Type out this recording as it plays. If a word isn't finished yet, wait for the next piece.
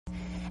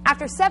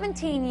After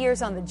 17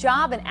 years on the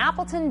job, an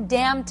Appleton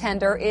dam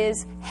tender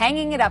is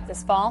hanging it up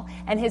this fall,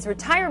 and his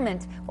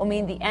retirement will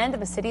mean the end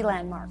of a city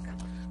landmark.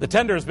 The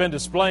tender has been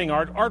displaying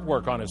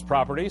artwork on his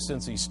property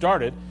since he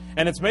started,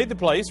 and it's made the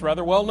place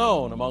rather well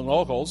known among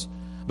locals.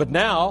 But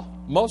now,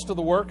 most of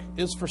the work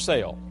is for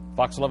sale.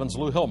 Fox 11's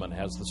Lou Hillman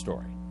has the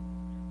story.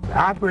 The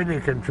operator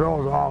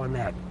controls all in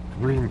that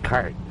green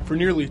cart. For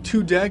nearly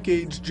 2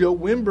 decades, Joe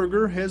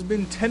Wimberger has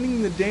been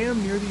tending the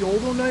dam near the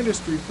old Oneida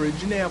Street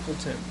Bridge in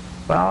Appleton.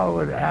 Well,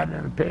 with ad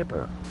in the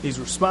paper. He's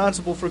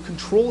responsible for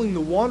controlling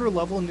the water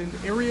level in an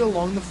area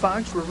along the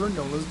Fox River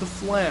known as the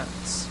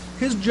Flats.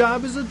 His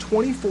job is a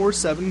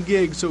 24/7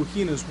 gig, so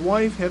he and his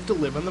wife have to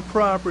live on the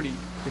property.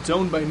 It's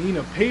owned by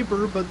Nina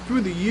Paper, but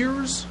through the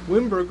years,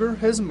 Wimberger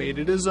has made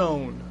it his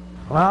own.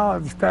 Well,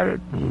 it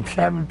started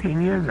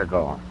 17 years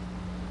ago.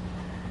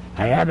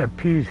 I had a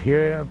piece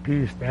here, a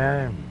piece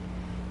there.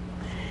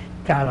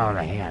 Got out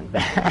of hand.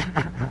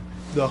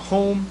 The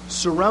home,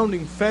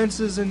 surrounding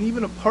fences, and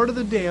even a part of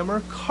the dam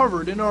are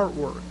covered in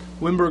artwork.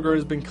 Wimberger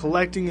has been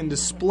collecting and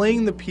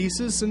displaying the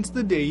pieces since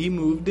the day he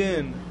moved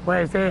in. Well,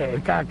 I say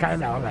it got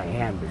kind of out of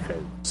hand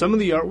because... Some of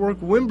the artwork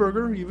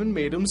Wimberger even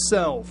made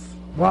himself.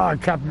 Well,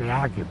 it kept me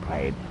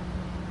occupied.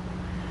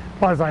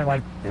 Plus, I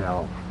like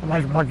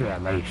looking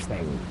at nice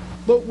things.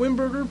 But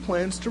Wimberger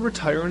plans to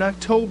retire in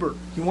October.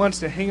 He wants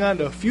to hang on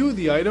to a few of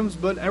the items,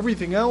 but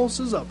everything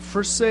else is up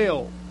for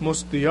sale.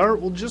 Most of the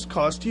art will just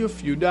cost you a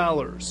few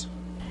dollars.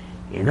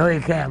 You know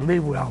you can't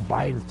leave without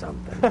buying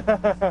something.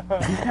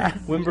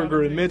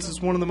 Wimberger admits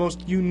it's one of the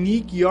most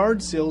unique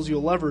yard sales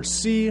you'll ever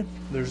see.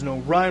 There's no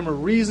rhyme or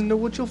reason to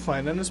what you'll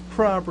find on his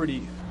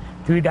property.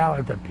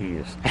 $3 a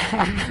piece.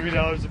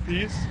 $3 a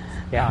piece?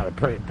 Yeah,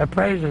 the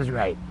price is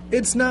right.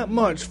 It's not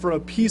much for a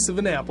piece of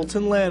an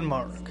Appleton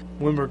landmark.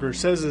 Wimberger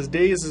says his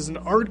days as an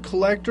art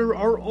collector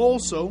are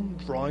also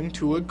drawing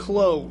to a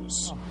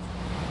close.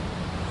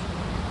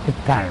 It's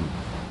time.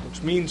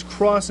 Which means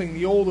crossing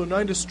the old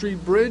Oneida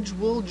Street Bridge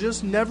will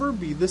just never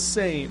be the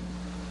same.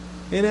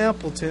 In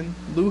Appleton,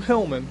 Lou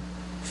Hillman,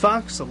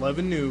 Fox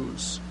 11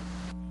 News.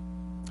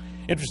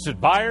 Interested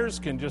buyers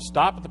can just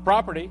stop at the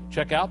property,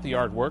 check out the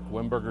artwork.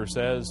 Wimberger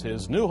says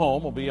his new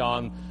home will be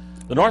on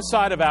the north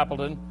side of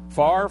Appleton,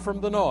 far from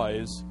the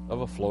noise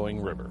of a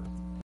flowing river.